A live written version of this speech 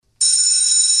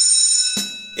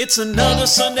It's another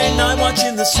Sunday night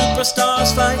watching the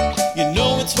superstars fight. You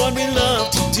know it's what we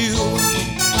love to do.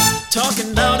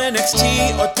 Talking about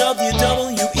NXT or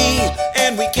WWE.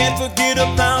 And we can't forget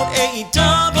about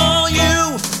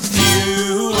AEW.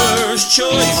 Viewer's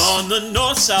choice on the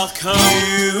North-South Con.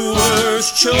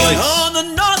 Viewer's choice on the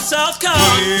North-South Con.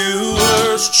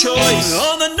 Viewer's choice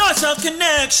on the North-South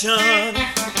Connection.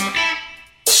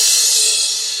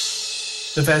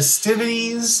 The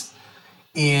festivities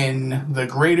in the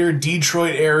greater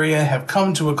Detroit area have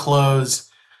come to a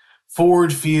close.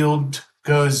 Ford Field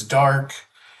goes dark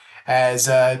as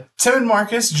Tim and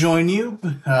Marcus join you,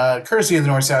 courtesy of the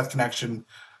North-South Connection,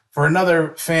 for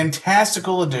another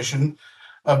fantastical edition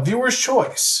of Viewer's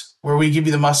Choice, where we give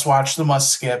you the must-watch, the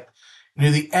must-skip, and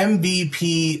who the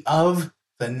MVP of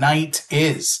the night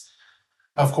is.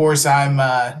 Of course,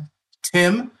 I'm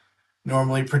Tim,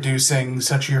 normally producing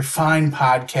such your fine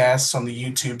podcasts on the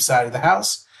YouTube side of the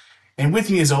house. And with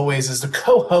me, as always, is the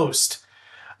co-host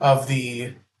of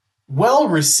the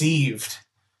well-received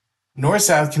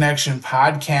North-South Connection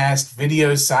podcast,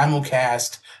 video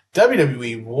simulcast,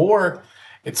 WWE War.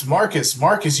 It's Marcus.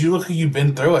 Marcus, you look like you've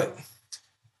been through it.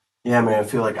 Yeah, man, I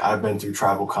feel like I've been through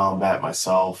tribal combat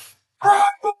myself.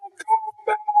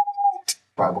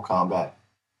 Tribal combat.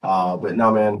 But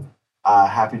no, man,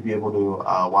 happy to be able to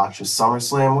watch the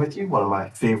Summerslam with you, one of my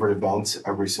favorite events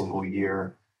every single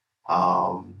year.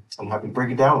 I'm happy to break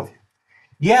it down with you.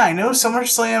 Yeah, I know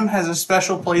SummerSlam has a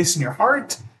special place in your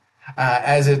heart,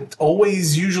 as it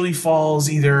always usually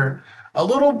falls either a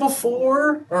little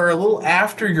before or a little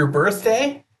after your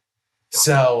birthday.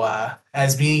 So,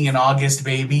 as being an August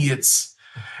baby, it's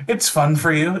fun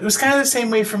for you. It was kind of the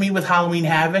same way for me with Halloween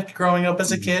Havoc growing up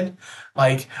as a kid.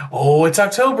 Like, oh, it's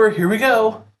October, here we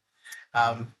go.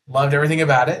 Loved everything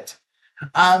about it.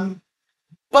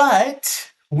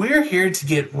 But we're here to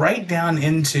get right down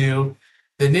into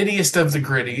the nittiest of the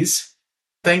gritties.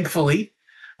 Thankfully,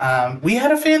 we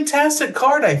had a fantastic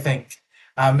card, I think,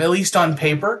 at least on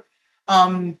paper.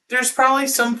 There's probably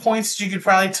some points you could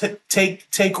probably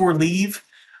take or leave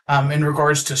in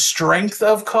regards to strength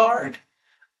of card.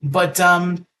 But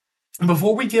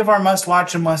before we give our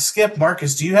must-watch and must-skip,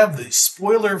 Marcus, do you have the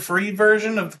spoiler-free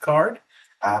version of the card?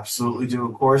 Absolutely do,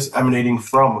 of course, emanating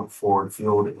from Ford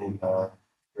Field in the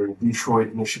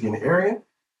Detroit, Michigan area.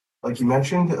 Like you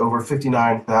mentioned, over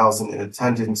 59,000 in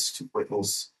attendance to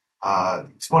witness the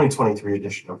 2023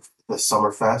 edition of the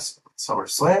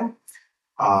SummerSlam.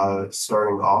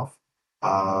 Starting off,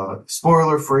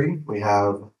 spoiler-free, we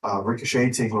have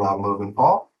Ricochet taking on Logan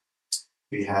Paul.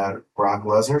 We had Brock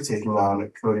Lesnar taking on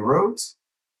Cody Rhodes.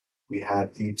 We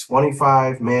had the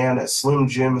 25-man Slim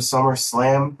Jim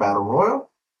SummerSlam Battle Royal.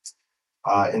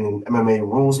 In an MMA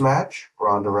rules match,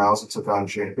 Ronda Rousey took on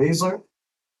Shayna Baszler.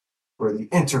 For the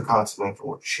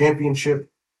Intercontinental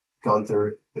Championship,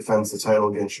 Gunther defends the title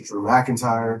against Drew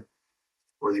McIntyre.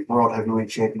 For the World Heavyweight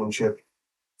Championship,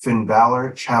 Finn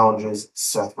Balor challenges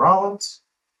Seth Rollins.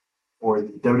 For the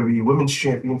WWE Women's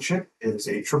Championship, it is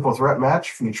a triple threat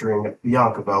match featuring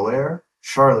Bianca Belair,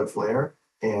 Charlotte Flair,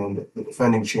 and the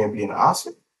defending champion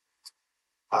Asuka.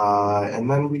 And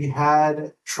then we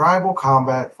had tribal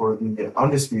combat for the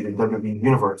undisputed WWE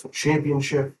Universal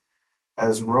Championship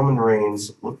as Roman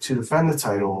Reigns looked to defend the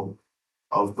title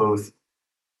of both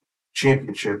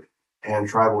championship and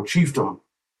tribal chiefdom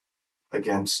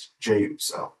against Jey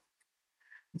Uso.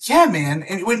 Yeah, man.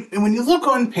 And when you look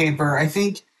on paper, I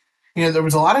think, there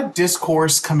was a lot of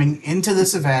discourse coming into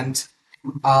this event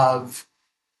of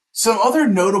some other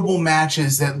notable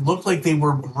matches that looked like they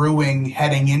were brewing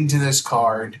heading into this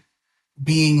card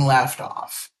being left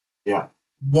off. Yeah.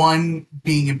 One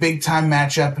being a big-time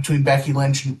matchup between Becky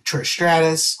Lynch and Trish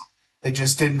Stratus. They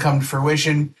just didn't come to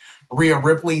fruition. Rhea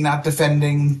Ripley not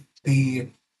defending the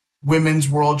Women's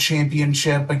World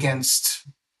Championship against,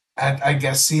 I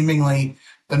guess, seemingly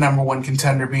the number one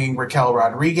contender being Raquel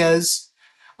Rodriguez.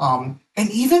 And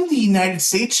even the United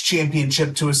States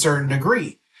Championship to a certain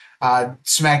degree.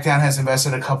 SmackDown has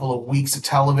invested a couple of weeks of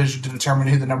television to determine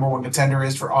who the number one contender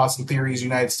is for Austin Theory's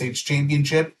United States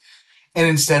Championship. And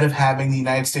instead of having the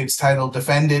United States title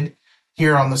defended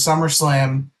here on the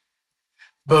SummerSlam,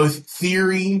 both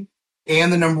Theory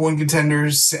and the number one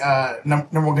contender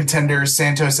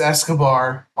Santos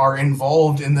Escobar are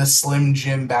involved in the Slim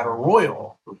Jim Battle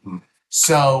Royal. Mm-hmm.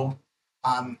 So,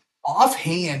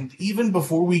 offhand, even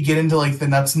before we get into like the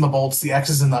nuts and the bolts, the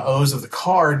X's and the O's of the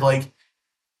card, like,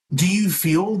 do you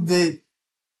feel that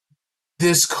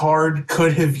this card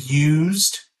could have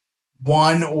used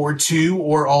one or two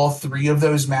or all three of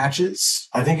those matches?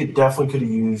 I think it definitely could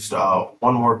have used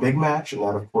one more big match, and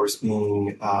that, of course,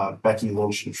 being Becky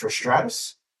Lynch and Trish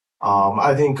Stratus.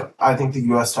 I think the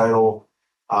U.S. title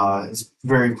has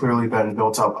very clearly been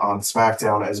built up on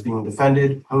SmackDown as being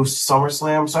defended post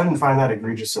SummerSlam, so I didn't find that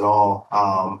egregious at all.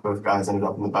 Both guys ended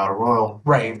up in the Battle Royal.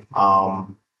 Right.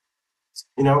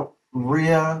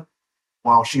 Rhea,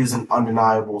 while she is an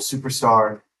undeniable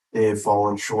superstar, they have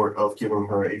fallen short of giving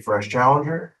her a fresh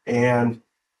challenger, and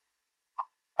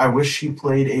I wish she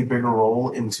played a bigger role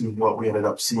into what we ended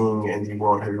up seeing in the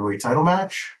World Heavyweight title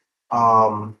match.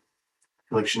 I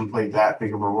feel like she didn't play that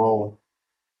big of a role.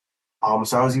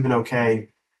 So I was even okay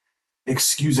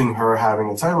excusing her having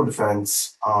a title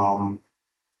defense,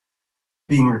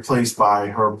 being replaced by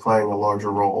her playing a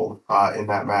larger role in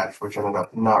that match, which ended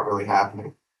up not really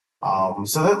happening.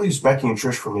 So that leaves Becky and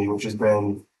Trish for me, which has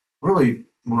been really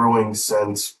brewing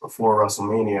since before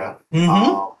WrestleMania.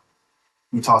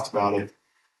 We talked about it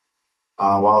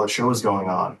while the show was going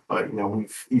on, but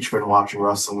we've each been watching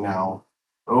wrestling now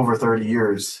over 30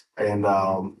 years, and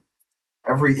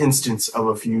every instance of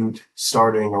a feud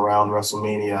starting around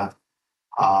WrestleMania,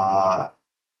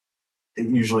 it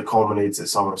usually culminates at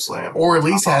SummerSlam. Or at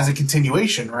least has a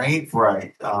continuation, right?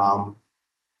 Right.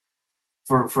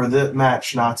 For the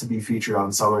match not to be featured on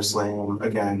SummerSlam,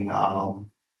 again,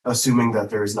 assuming that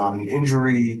there's not an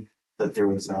injury, that there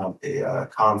was not a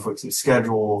conflict in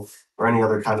schedule, or any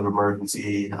other kind of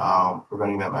emergency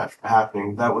preventing that match from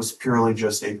happening, that was purely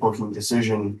just a booking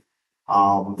decision.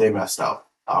 They messed up.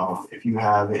 If you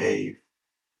have a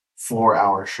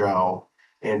 4-hour show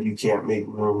and you can't make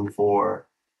room for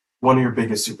one of your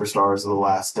biggest superstars of the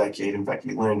last decade in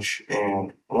Becky Lynch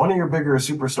and one of your bigger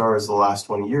superstars of the last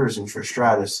 20 years in Trish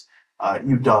Stratus,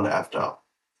 you've done effed up.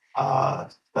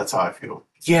 That's how I feel.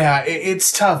 Yeah,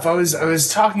 it's tough. I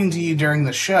was talking to you during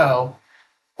the show,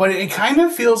 but it kind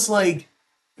of feels like,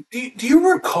 do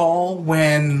you recall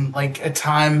when, like, a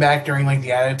time back during, like,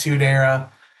 the Attitude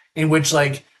Era in which,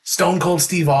 like, Stone Cold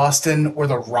Steve Austin or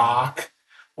The Rock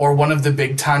or one of the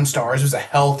big-time stars was a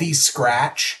healthy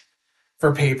scratch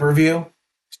for pay-per-view?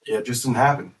 Yeah, it just didn't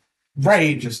happen.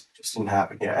 Right. Just didn't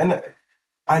happen. Yeah, and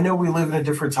I know we live in a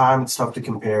different time. It's tough to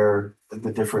compare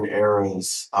the different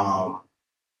eras.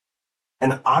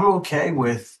 And I'm okay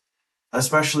with,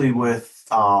 especially with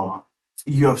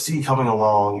UFC coming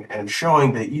along and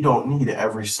showing that you don't need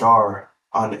every star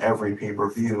on every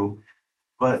pay-per-view.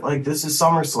 But, like, this is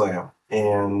SummerSlam,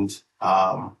 and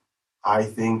I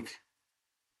think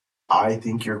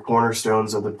your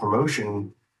cornerstones of the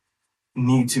promotion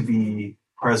need to be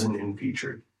present and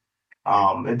featured.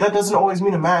 That doesn't always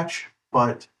mean a match,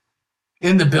 but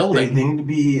in the building, they need to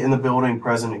be in the building,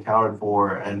 present, accounted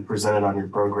for, and presented on your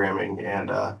programming. And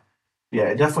yeah,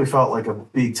 it definitely felt like a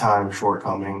big time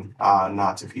shortcoming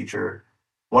not to feature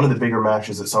one of the bigger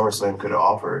matches that SummerSlam could have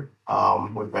offered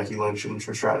with Becky Lynch and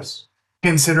Trish Stratus.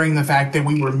 Considering the fact that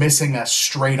we were missing a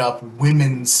straight up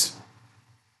women's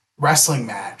wrestling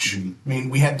match. I mean,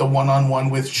 we had the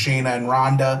one-on-one with Shayna and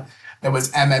Ronda that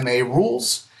was MMA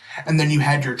rules, and then you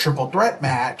had your triple threat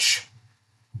match.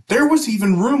 There was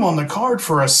even room on the card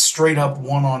for a straight up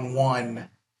one-on-one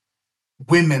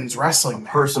women's wrestling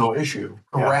match. Personal issue.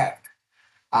 Correct.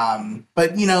 Yeah.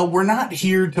 But, we're not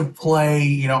here to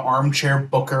play, armchair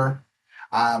booker.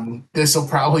 This will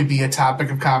probably be a topic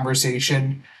of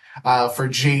conversation for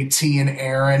JT and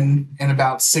Aaron in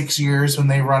about 6 years when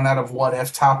they run out of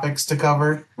what-if topics to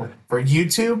cover for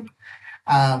YouTube.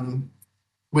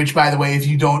 Which, by the way, if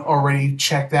you don't already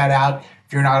check that out,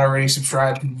 if you're not already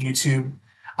subscribed to YouTube,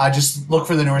 just look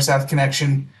for the North-South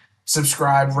Connection,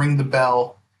 subscribe, ring the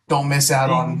bell. Don't miss out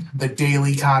on the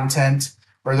daily content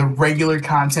or the regular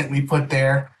content we put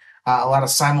there. A lot of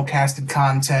simulcasted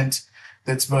content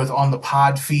that's both on the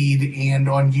pod feed and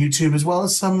on YouTube, as well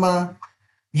as some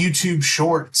YouTube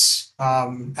shorts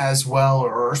as well,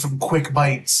 or some quick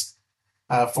bites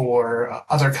for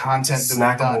other content that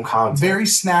we've done. Content. Very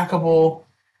snackable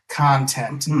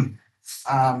content.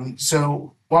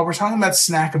 So while we're talking about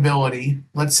snackability,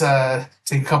 let's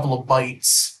take a couple of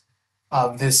bites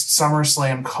of this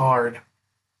SummerSlam card.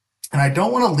 And I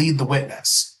don't want to lead the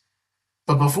witness,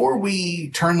 but before we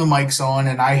turn the mics on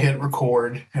and I hit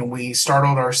record and we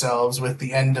startled ourselves with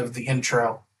the end of the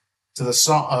intro to the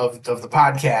song of the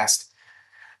podcast,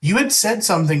 you had said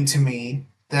something to me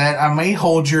that I may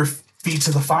hold your feet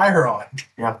to the fire on.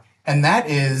 Yeah. And that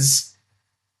is,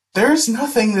 there's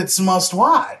nothing that's must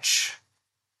watch.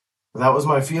 That was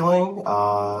my feeling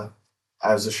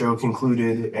as the show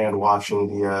concluded and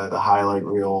watching the highlight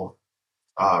reel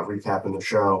recapping the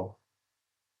show.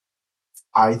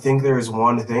 I think there's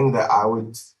one thing that I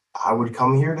would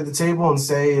come here to the table and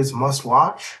say is must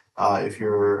watch if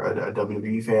you're a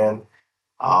WWE fan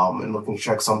and looking to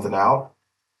check something out.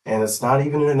 And it's not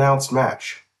even an announced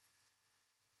match.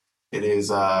 It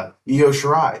is Io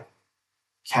Shirai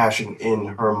cashing in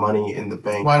her Money in the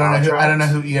Bank Well, contract. I don't know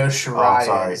who Io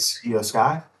Shirai is. Io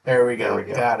Sky. There we go.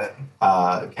 Got it.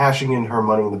 Cashing in her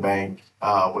Money in the Bank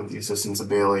with the assistance of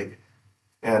Bayley,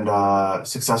 and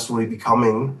successfully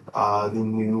becoming the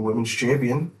new women's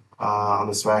champion on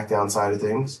the SmackDown side of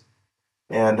things,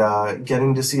 and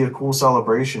getting to see a cool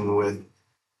celebration with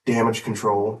Damage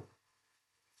Control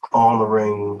on the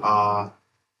ring.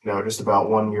 Just about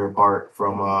 1 year apart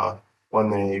from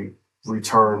when they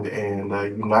returned and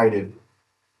united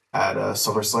at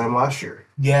SummerSlam last year.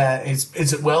 Yeah,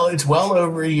 it's well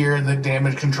over a year that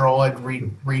Damage Control had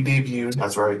re-debuted.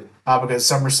 That's right. Because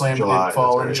SummerSlam did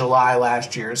fall in July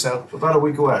last year, so about a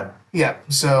week away. Yeah,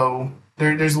 so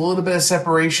there's a little bit of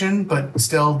separation, but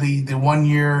still the 1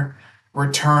 year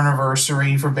return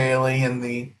anniversary for Bayley and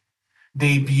the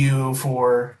debut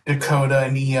for Dakota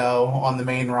and Io on the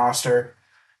main roster.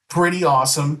 Pretty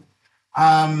awesome.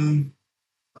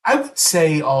 I would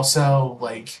say also,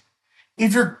 like,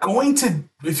 if you're going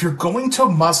to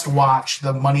must watch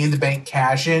the Money in the Bank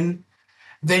cash in,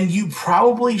 then you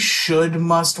probably should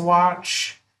must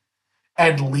watch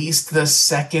at least the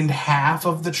second half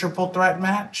of the triple threat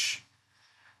match,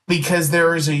 because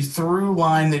there is a through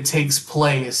line that takes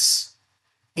place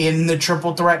in the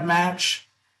triple threat match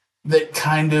that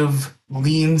kind of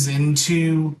leans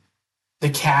into the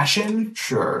cash-in.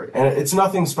 Sure, and it's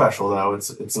nothing special though.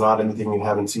 It's not anything you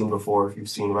haven't seen before. If you've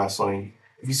seen wrestling,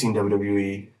 if you've seen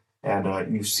WWE,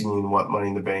 and you've seen what Money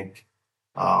in the Bank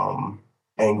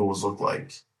angles look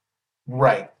like.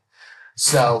 Right.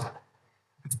 So,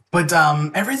 but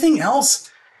everything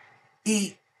else,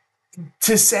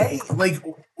 to say, like,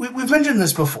 we've mentioned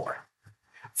this before.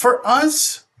 For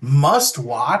us, must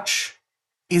watch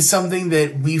is something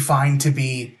that we find to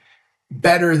be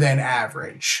better than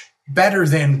average, better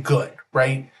than good,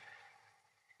 right?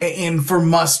 And for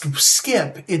must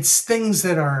skip, it's things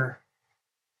that are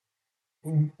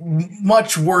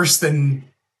much worse than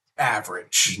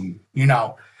average,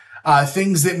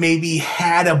 things that maybe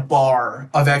had a bar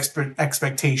of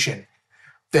expectation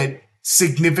that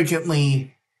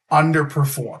significantly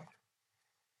underperformed.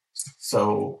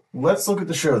 So let's look at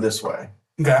the show this way.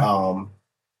 Okay.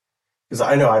 Because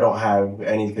I know I don't have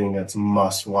anything that's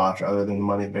must watch other than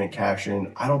Money in the Bank cash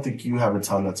in. I don't think you have a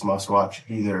ton that's must watch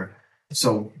either.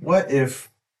 So what if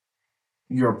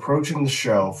you're approaching the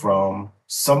show from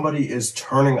somebody is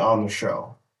turning on the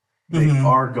show? They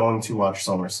are going to watch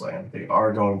SummerSlam. They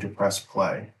are going to press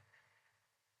play.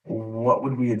 What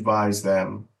would we advise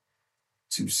them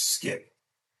to skip?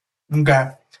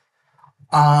 Okay.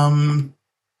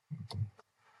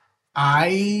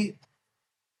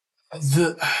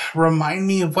 Remind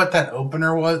me of what that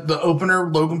opener was. The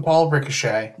opener, Logan Paul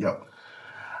Ricochet. Yep.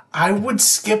 I would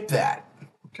skip that.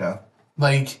 Okay.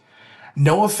 Like,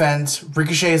 no offense,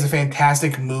 Ricochet is a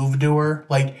fantastic move doer.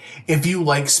 Like, if you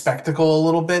like spectacle a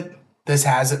little bit, this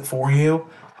has it for you.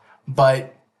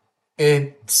 But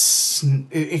it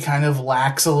kind of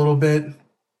lacks a little bit.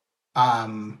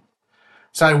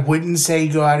 So I wouldn't say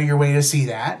go out of your way to see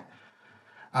that.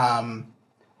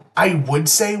 I would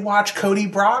say watch Cody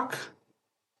Brock.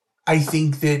 I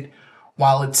think that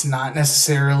while it's not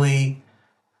necessarily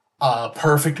a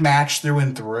perfect match through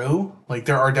and through, like,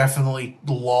 there are definitely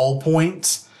lull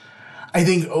points, I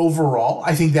think overall,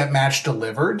 that match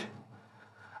delivered.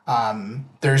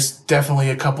 There's definitely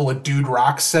a couple of Dude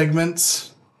Rock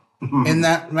segments in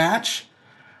that match.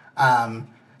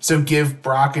 So give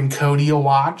Brock and Cody a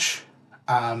watch.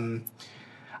 I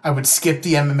would skip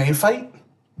the MMA fight.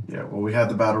 Yeah, well, we had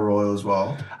the Battle Royal as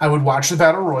well. I would watch the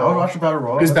Battle Royal. I would watch the Battle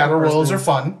Royal. Because Battle Royals are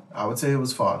fun. I would say it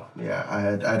was fun. Yeah, I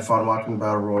had fun watching the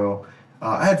Battle Royal.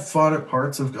 I had fun at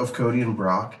parts of Cody and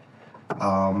Brock.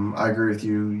 I agree with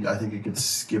you. I think you could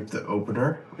skip the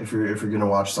opener if you're gonna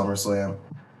watch SummerSlam.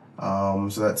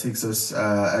 So that takes us,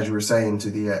 as you were saying, to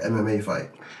the MMA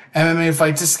fight. MMA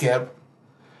fight to skip.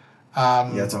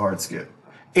 Yeah, it's a hard skip.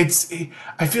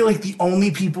 I feel like the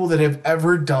only people that have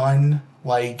ever done,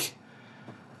 like,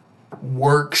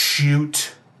 work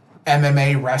shoot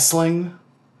MMA wrestling,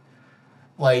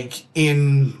 like,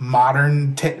 in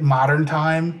modern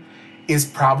time, is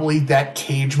probably that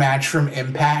cage match from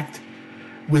Impact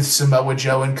with Samoa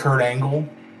Joe and Kurt Angle.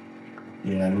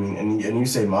 Yeah, I mean, and you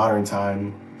say modern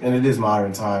time, and it is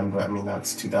modern time, but I mean,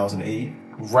 that's 2008.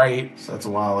 Right. So that's a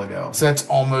while ago. So that's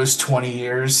almost 20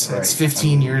 years. Right. It's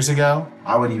 15 years ago.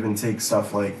 I would even take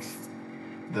stuff like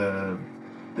the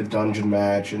dungeon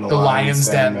match and the Lion's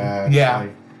Den match. Yeah.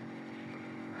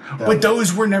 But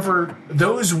those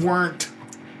weren't.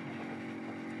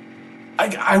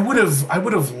 I would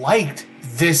have liked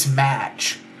this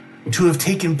match to have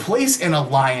taken place in a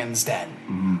lion's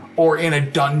den or in a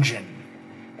dungeon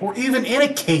or even in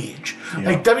a cage. Yeah.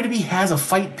 Like WWE has a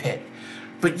fight pit,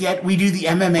 but yet we do the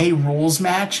MMA rules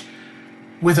match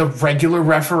with a regular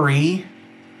referee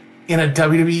in a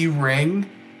WWE ring.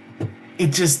 It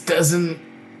just doesn't,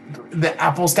 the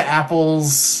apples to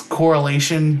apples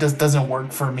correlation doesn't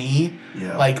work for me.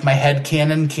 Yeah. Like my head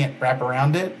canon can't wrap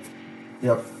around it.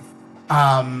 Yep.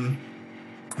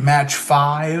 Match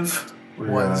 5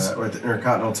 We're at the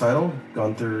Intercontinental title.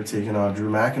 Gunther taking on Drew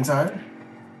McIntyre.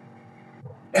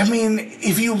 I mean,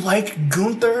 if you like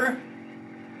Gunther,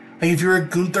 like if you're a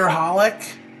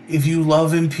Gunther-holic, if you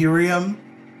love Imperium,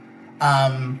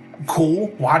 cool,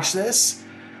 watch this.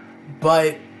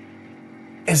 But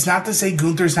it's not to say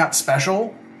Gunther's not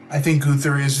special. I think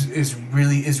Gunther is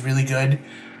really good.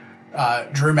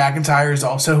 Drew McIntyre is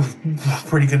also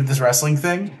pretty good at this wrestling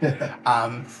thing.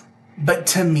 But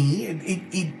to me,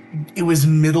 it was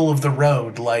middle of the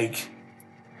road. Like,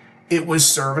 it was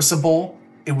serviceable.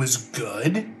 It was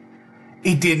good.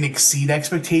 It didn't exceed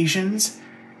expectations,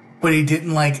 but it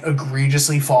didn't, like,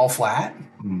 egregiously fall flat.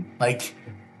 Like,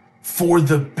 for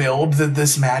the build that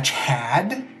this match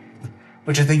had,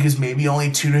 which I think is maybe only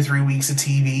 2 to 3 weeks of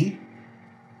TV,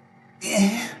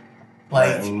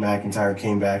 like, and McIntyre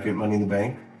came back at Money in the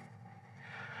Bank.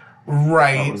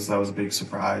 Right. That was a big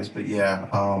surprise. But yeah,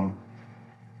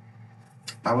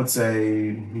 I would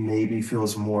say maybe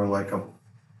feels more like a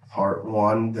part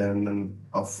 1 than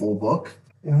a full book.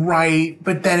 Right.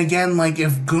 But then again, like,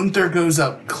 if Gunther goes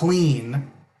up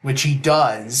clean, which he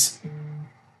does,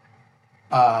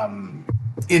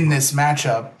 in this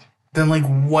matchup, then, like,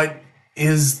 what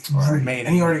is remaining?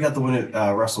 And he already got the win at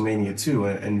WrestleMania 2,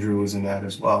 and Drew was in that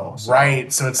as well. So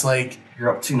right. So it's like, you're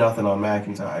up 2-0 on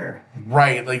McIntyre.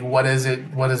 Right. Like, what does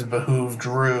it behoove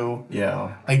Drew?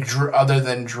 Yeah. Like, Drew, other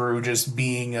than Drew just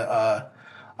being a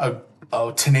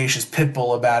tenacious pit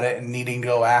bull about it and needing to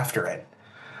go after it.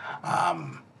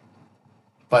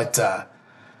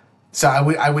 So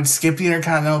I would skip the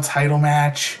Intercontinental title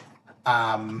match.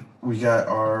 We got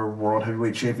our World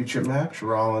Heavyweight Championship match,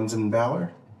 Rollins and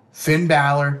Balor. Finn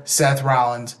Balor, Seth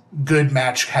Rollins, good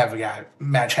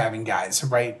match-having guys,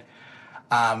 right?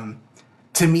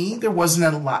 To me, there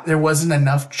wasn't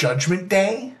enough Judgment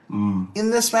Day in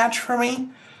this match for me.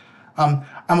 I'm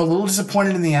a little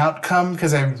disappointed in the outcome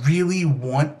because I really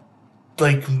want,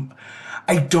 like,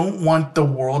 I don't want the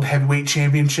World Heavyweight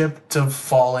Championship to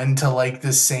fall into, like,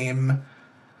 the same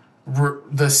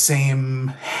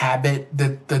habit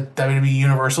that the WWE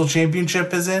Universal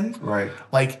Championship is in. Right.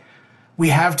 Like, we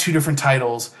have 2 different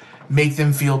titles, make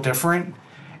them feel different.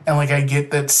 And, like, I get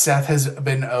that Seth has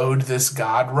been owed this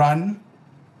God run,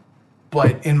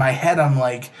 but in my head, I'm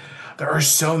like, there are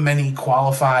so many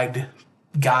qualified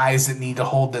guys that need to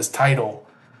hold this title.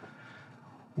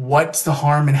 What's the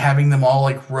harm in having them all,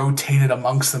 like, rotated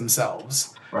amongst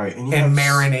themselves? Right. And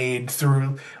marinade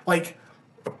through, like,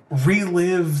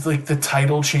 relive, like, the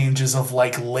title changes of,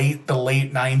 like, the late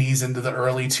 90s into the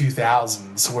early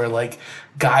 2000s, where, like,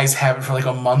 guys have it for, like,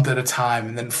 a month at a time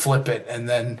and then flip it and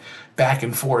then back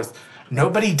and forth.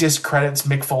 Nobody discredits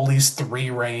Mick Foley's 3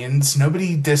 reigns.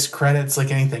 Nobody discredits,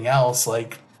 like, anything else.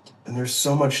 Like, and there's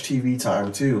so much TV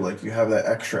time too. Like, you have that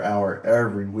extra hour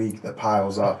every week that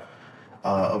piles up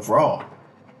of Raw.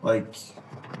 Like,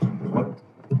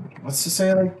 what's to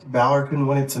say, like, Balor couldn't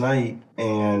win it tonight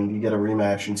and you get a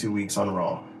rematch in 2 weeks on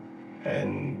Raw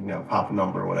and, you know, pop a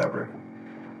number or whatever.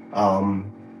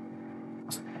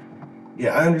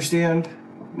 Yeah, I understand,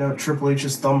 you know, Triple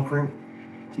H's thumbprint.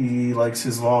 He likes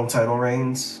his long title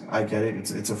reigns. I get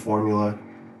it. It's a formula.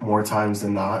 More times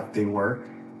than not, they work.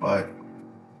 But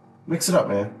mix it up,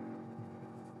 man.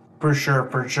 For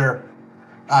sure.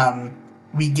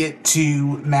 We get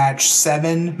to match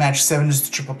 7. Match 7 is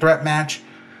the triple threat match.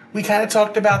 We kind of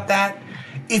talked about that.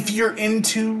 If you're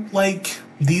into, like,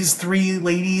 these 3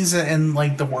 ladies and,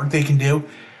 like, the work they can do,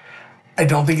 I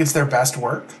don't think it's their best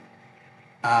work.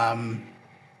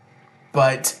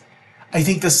 But I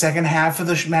think the second half of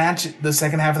the match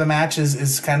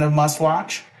is kind of must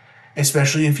watch,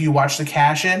 especially if you watch the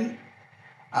cash in.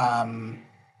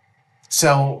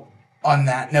 So on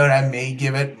that note, I may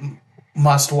give it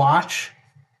must watch.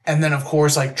 And then, of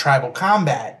course, like, Tribal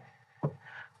Combat.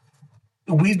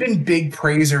 We've been big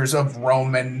praisers of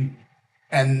Roman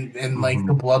and like,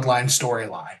 the Bloodline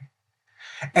storyline.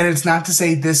 And it's not to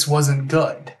say this wasn't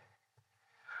good.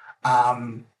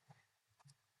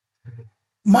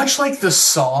 Much like the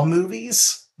Saw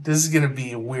movies, this is going to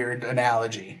be a weird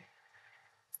analogy.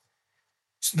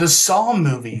 The Saw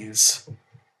movies,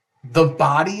 the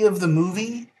body of the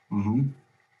movie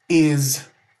is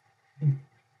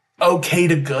okay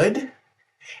to good.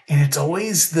 And it's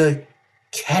always the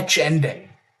catch ending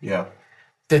Yeah.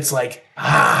 that's like,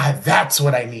 that's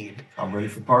what I need. I'm ready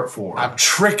for part 4. I'm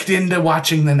tricked into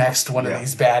watching the next one of Yeah.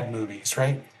 these bad movies,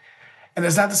 right? And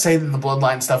it's not to say that the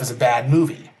Bloodline stuff is a bad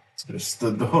movie. It's just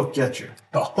the hook gets you.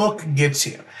 The hook gets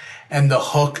you. And the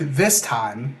hook this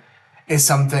time is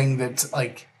something that's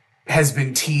like has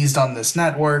been teased on this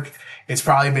network. It's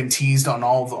probably been teased on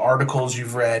all the articles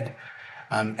you've read.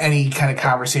 Any kind of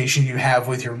conversation you have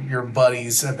with your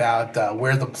buddies about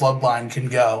where the Bloodline can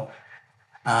go.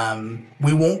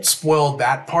 We won't spoil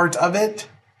that part of it,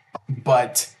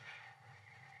 but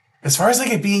as far as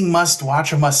like it being must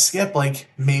watch or must skip, like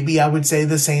maybe I would say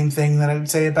the same thing that I would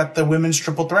say about the women's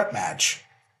triple threat match.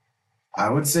 I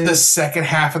would say The second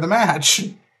half of the match.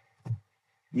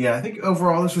 Yeah, I think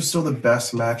overall this was still the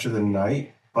best match of the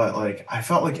night, but like I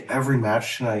felt like every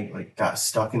match tonight like got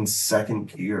stuck in second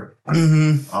gear.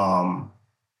 Mm-hmm.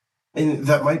 And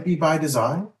that might be by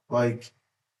design. Like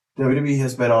WWE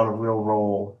has been on a real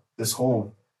roll this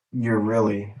whole year,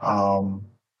 really.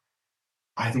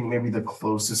 I think maybe the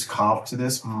closest comp to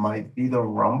this might be the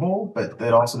Rumble, but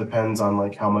it also depends on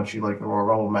like how much you like the Royal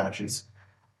Rumble matches.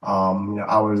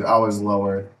 I was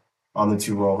lower on the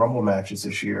 2 Royal Rumble matches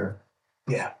this year.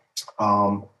 Yeah.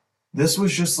 This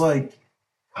was just like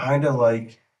kind of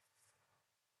like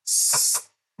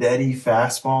steady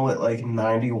fastball at like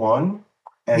 91,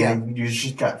 and then you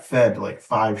just got fed like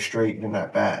 5 straight in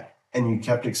that bat, and you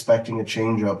kept expecting a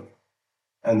changeup,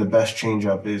 and the best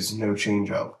changeup is no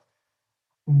changeup.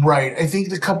 Right. I think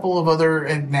the couple of other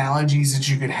analogies that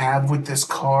you could have with this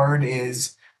card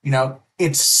is,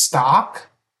 it's stock.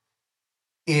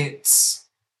 It's,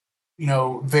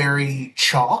 very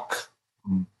chalk.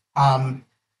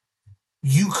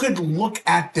 You could look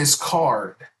at this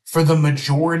card for the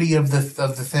majority of the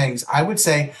things. I would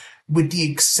say, with the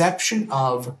exception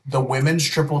of the women's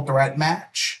triple threat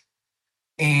match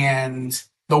and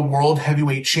the World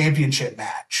Heavyweight Championship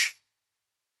match,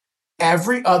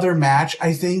 every other match,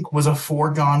 I think, was a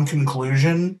foregone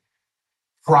conclusion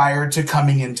prior to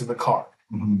coming into the card,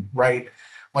 right?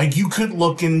 Like, you could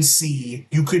look and see,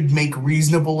 you could make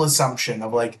reasonable assumption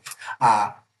of, like,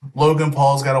 Logan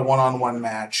Paul's got a one-on-one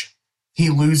match. He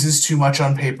loses too much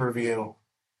on pay-per-view.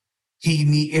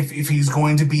 If he's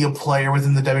going to be a player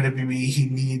within the WWE, he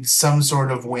needs some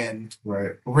sort of win.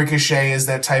 Right. Ricochet is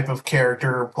that type of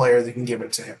character or player that can give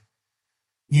it to him.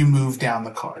 You move down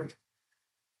the card.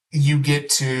 You get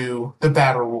to the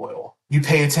Battle Royal. You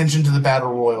pay attention to the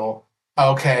Battle Royal.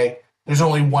 Okay, there's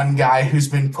only one guy who's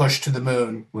been pushed to the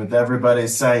moon. With everybody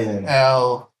saying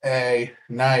L.A.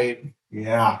 Knight.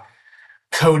 Yeah.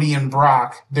 Cody and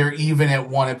Brock, they're even at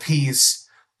 1 apiece.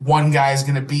 One guy's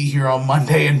going to be here on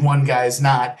Monday and one guy's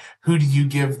not. Who do you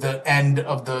give the end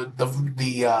of who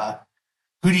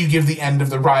do you give the end of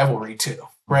the rivalry to,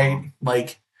 right?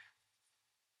 Like,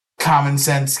 common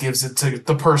sense gives it to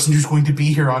the person who's going to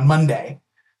be here on Monday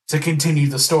to continue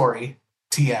the story.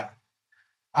 TM.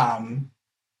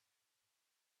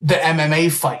 The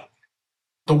MMA fight.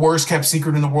 The worst kept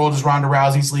secret in the world is Ronda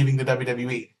Rousey's leaving the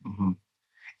WWE.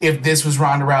 If this was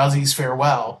Ronda Rousey's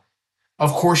farewell,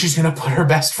 of course she's going to put her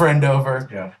best friend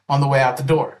over on the way out the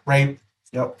door, right?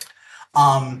 Yep.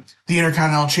 The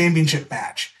Intercontinental Championship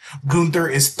match. Gunther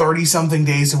is 30-something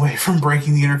days away from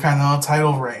breaking the Intercontinental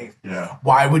title reign. Yeah.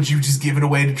 Why would you just give it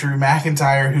away to Drew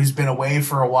McIntyre, who's been away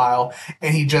for a while,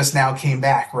 and he just now came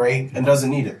back, right? And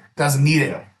doesn't need it. Doesn't need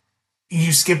it.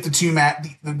 You skip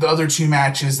the other 2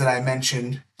 matches that I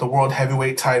mentioned, the World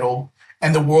Heavyweight title,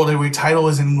 and the World Heavyweight title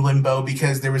is in limbo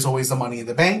because there was always the Money in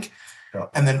the Bank. Yeah.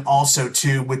 And then also,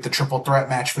 too, with the triple threat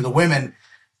match for the women,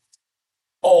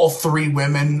 all 3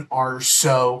 women are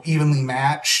so evenly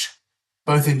matched,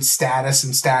 both in status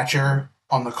and stature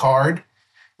on the card,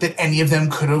 that any of them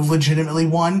could have legitimately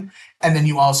won. And then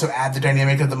you also add the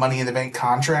dynamic of the Money in the Bank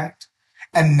contract,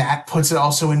 and that puts it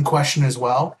also in question as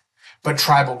well. But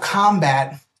Tribal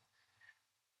Combat,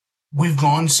 we've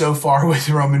gone so far with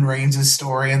Roman Reigns'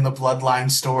 story and the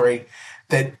Bloodline story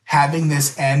that having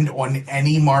this end on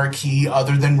any marquee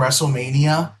other than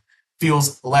WrestleMania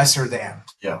feels lesser than.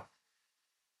 Yeah.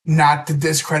 Not to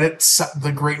discredit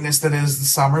the greatness that is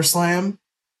the SummerSlam,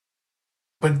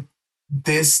 but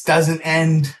this doesn't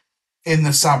end in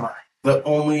the summer. The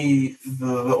only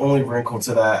wrinkle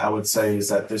to that, I would say, is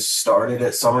that this started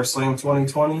at SummerSlam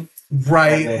 2020.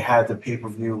 Right. And they had the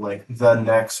pay-per-view like the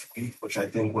next week, which I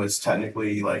think was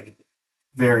technically like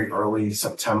very early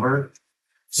September.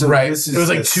 So right. This is it was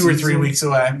like 2 or 3 weeks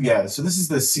away. Yeah. So this is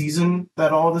the season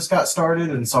that all this got started,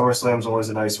 and SummerSlam's always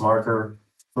a nice marker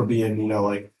for being,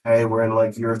 like, hey, we're in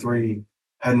like year 3,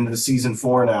 heading to season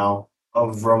 4 now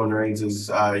of Roman Reigns'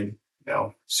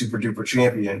 super duper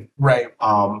champion. Right.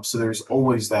 So there's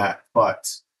always that.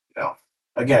 But,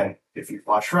 again, if you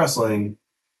watch wrestling,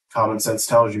 common sense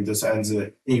tells you this ends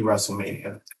at a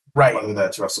WrestleMania. Right. Whether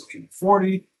that's WrestleMania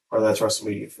 40 or that's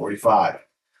WrestleMania 45.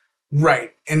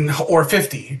 Right. Or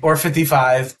 50 or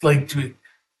 55. Like,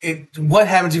 what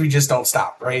happens if you just don't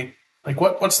stop, right? Like,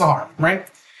 what's the harm, right?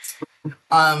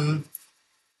 I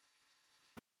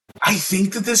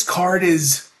think that this card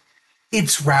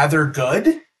it's rather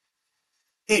good.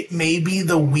 It may be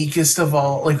the weakest of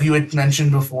all, like you had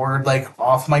mentioned before, like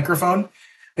off microphone.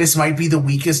 This might be the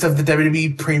weakest of the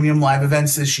WWE premium live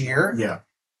events this year. Yeah.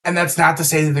 And that's not to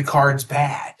say that the card's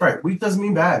bad. Right. Weak doesn't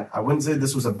mean bad. I wouldn't say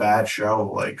this was a bad show,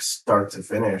 like start to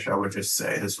finish. I would just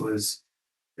say this was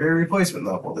very replacement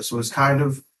level. This was kind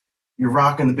of, you're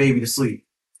rocking the baby to sleep.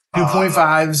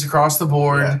 2.5s across the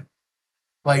board. Yeah.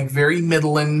 Like very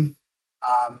middling.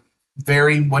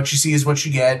 Very what you see is what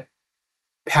you get.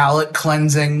 Palate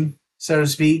cleansing, so to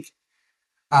speak.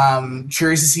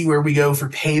 Curious to see where we go for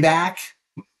Payback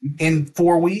in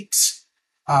 4 weeks.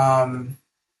 Because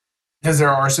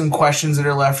there are some questions that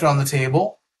are left on the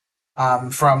table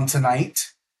from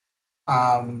tonight.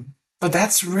 But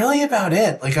that's really about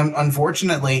it. Like,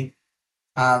 unfortunately,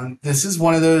 this is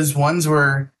one of those ones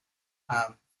where,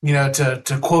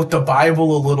 to quote the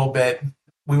Bible a little bit,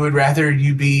 we would rather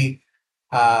you be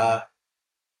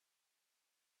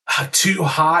too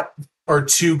hot or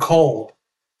too cold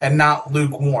and not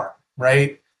lukewarm,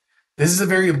 right? This is a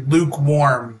very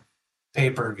lukewarm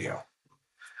pay-per-view.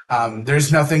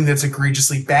 There's nothing that's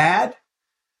egregiously bad,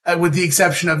 with the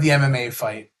exception of the MMA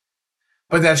fight.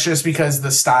 But that's just because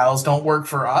the styles don't work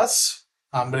for us,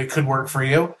 but it could work for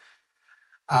you.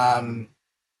 And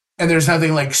there's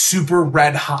nothing like super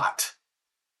red hot.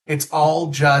 It's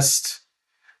all just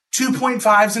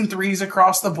 2.5s and 3s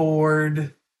across the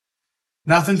board.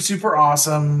 Nothing super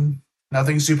awesome.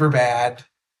 Nothing super bad.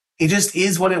 It just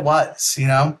is what it was,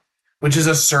 which is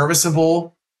a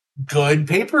serviceable, good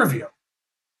pay-per-view.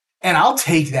 And I'll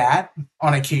take that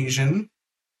on occasion.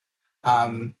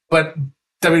 But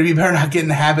WWE better not get in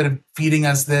the habit of feeding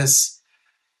us this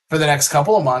for the next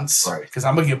couple of months. Right. Because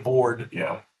I'm going to get bored.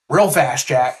 Yeah. Real fast,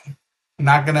 Jack.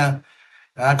 Not gonna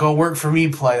work for me,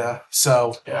 playa.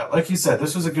 So yeah, like you said,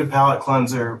 this was a good palate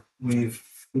cleanser. We've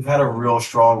had a real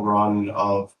strong run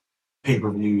of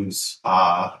pay-per-views.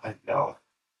 I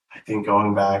think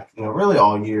going back, really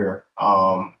all year,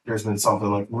 there's been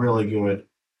something like really good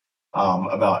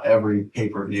about every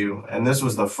pay-per-view, and this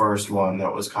was the first one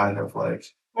that was kind of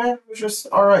like, it was just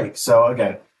all right. So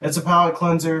again, it's a palate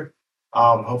cleanser.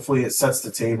 Hopefully, it sets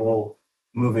the table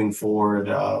moving forward.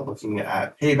 Looking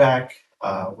at Payback.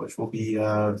 Which will be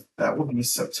that will be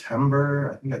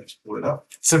September. I think I just pulled it up.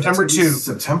 September 2.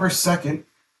 September 2nd,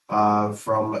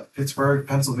 from Pittsburgh,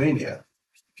 Pennsylvania,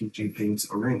 PG Paints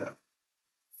Arena.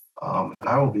 And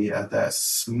I will be at that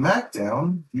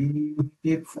SmackDown the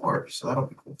day before, so that'll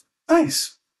be cool.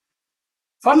 Nice,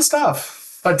 fun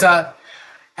stuff. But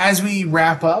as we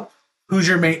wrap up, who's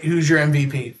your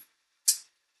MVP?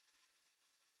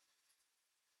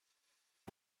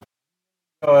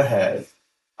 Go ahead.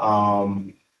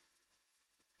 And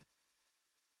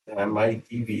I might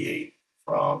deviate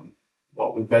from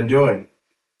what we've been doing.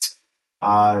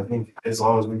 I think as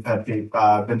long as we've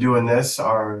been doing this,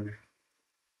 our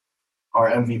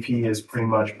MVP has pretty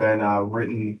much been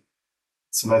written,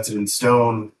 cemented in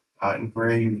stone,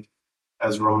 engraved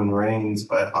as Roman Reigns.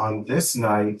 But on this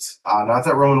night, not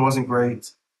that Roman wasn't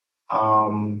great.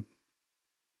 For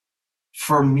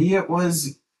me, it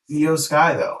was Io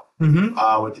Sky though.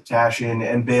 Mm-hmm. With the cash in,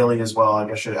 and Bailey as well.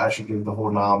 I should give the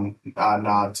whole nod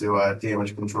to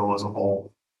Damage Control as a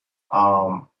whole.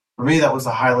 For me, that was the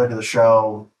highlight of the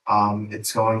show.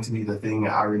 It's going to be the thing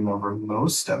I remember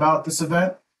most about this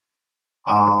event.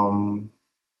 And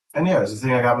yeah, it was the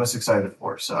thing I got most excited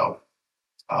for. So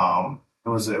it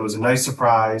was a nice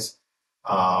surprise.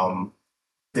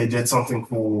 They did something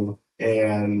cool,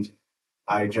 and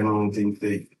I genuinely think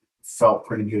they felt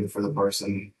pretty good for the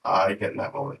person getting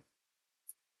that moment.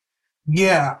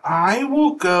 Yeah, I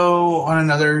will go on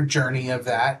another journey of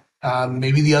that.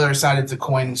 Maybe the other side of the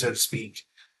coin, so to speak.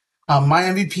 My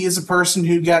MVP is a person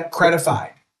who got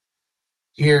credified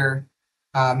here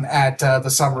at the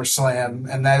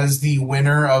Summerslam, and that is the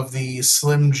winner of the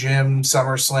Slim Jim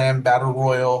Summerslam Battle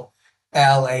Royal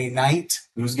LA Knight.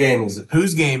 Whose game is it?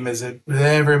 Whose game is it? With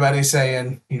everybody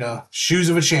saying, shoes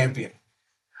of a champion.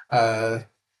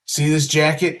 See this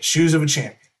jacket? Shoes of a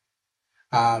champion.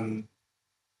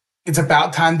 It's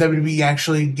about time WWE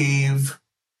actually gave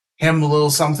him a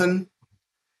little something.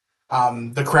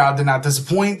 The crowd did not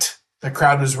disappoint. The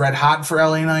crowd was red hot for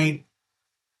LA Knight.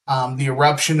 The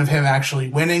eruption of him actually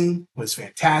winning was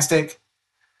fantastic.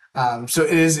 So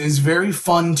it is very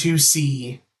fun to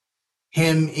see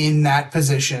him in that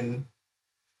position.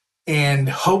 And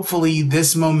hopefully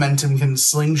this momentum can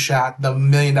slingshot the $1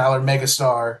 million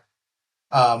megastar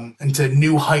into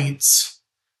new heights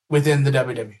within the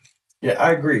WWE. Yeah,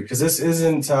 I agree, because this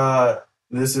isn't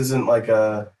like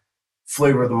a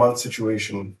flavor of the month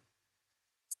situation.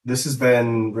 This has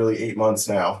been really 8 months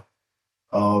now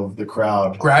of the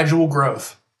crowd. Gradual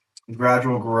growth.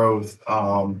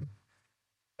 And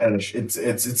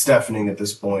it's deafening at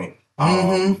this point.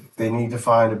 They need to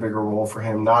find a bigger role for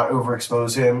him, not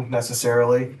overexpose him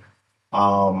necessarily,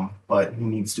 but he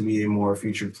needs to be a more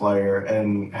featured player,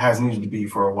 and has needed to be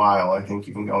for a while. I think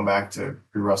even going back to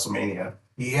pre-WrestleMania.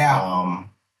 Yeah.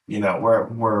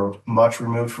 We're much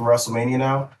removed from WrestleMania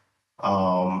now.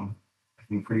 I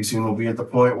think pretty soon we'll be at the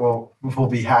point where we'll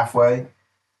be halfway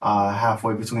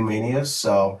between Manias.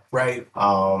 So right.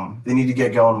 They need to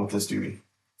get going with this duty.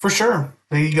 For sure.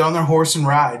 They need to get on their horse and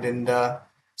ride, and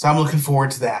so I'm looking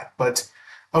forward to that. But,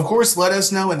 of course, let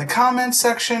us know in the comments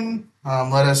section.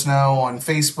 Let us know on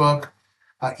Facebook.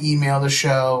 Email the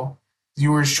show,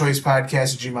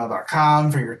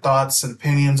 viewerschoicepodcast@gmail.com, for your thoughts and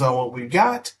opinions on what we've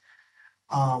got.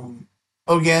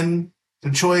 Again, the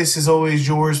choice is always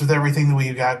yours with everything that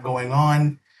we've got going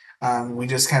on. We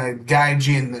just kind of guide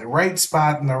you in the right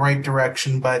spot, in the right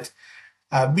direction. But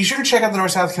be sure to check out the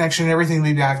North-South Connection and everything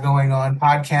we've got going on.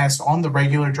 Podcast on the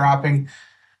regular dropping.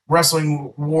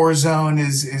 Wrestling Warzone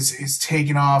is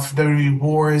taking off. WWE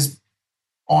War is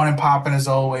on and popping as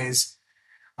always.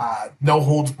 No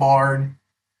holds barred.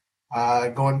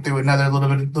 Going through another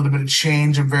little bit of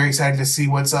change. I'm very excited to see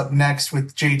what's up next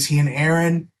with JT and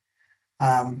Aaron.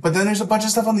 But then there's a bunch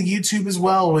of stuff on the YouTube as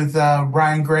well with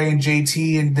Brian Gray and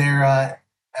JT and their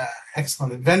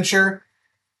excellent adventure.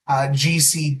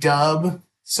 GC Dub,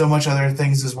 so much other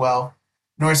things as well.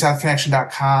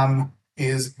 NorthSouthConnection.com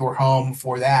is your home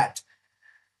for that.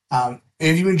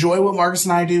 If you enjoy what Marcus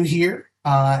and I do here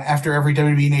after every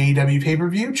WWE and AEW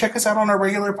pay-per-view, check us out on our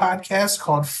regular podcast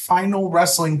called Final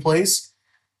Wrestling Place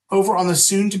over on the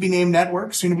soon-to-be-named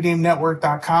network,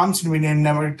 soon-to-be-named-network.com,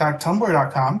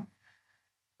 soon-to-be-named-network.tumblr.com.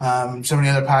 So many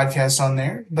other podcasts on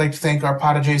there. I'd like to thank our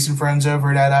pod adjacent friends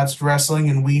over at Outs to Wrestling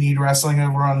and We Need Wrestling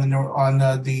over on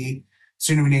the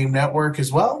soon-to-be-named network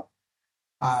as well.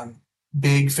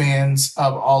 Big fans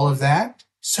of all of that.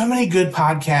 So many good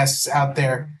podcasts out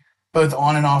there, both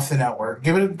on and off the network.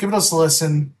 Give us a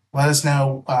listen. Let us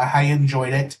know how you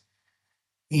enjoyed it.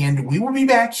 And we will be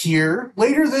back here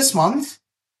later this month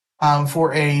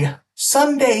for a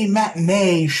Sunday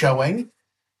matinee showing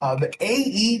of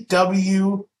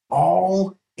AEW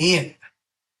All In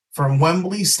from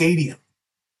Wembley Stadium.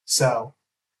 So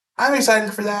I'm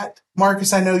excited for that.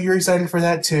 Marcus, I know you're excited for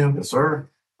that too. Yes, sir.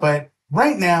 But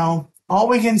right now, all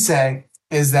we can say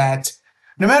is that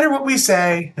no matter what we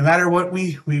say, no matter what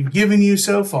we've given you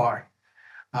so far,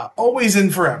 always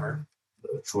and forever,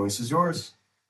 The choice is yours.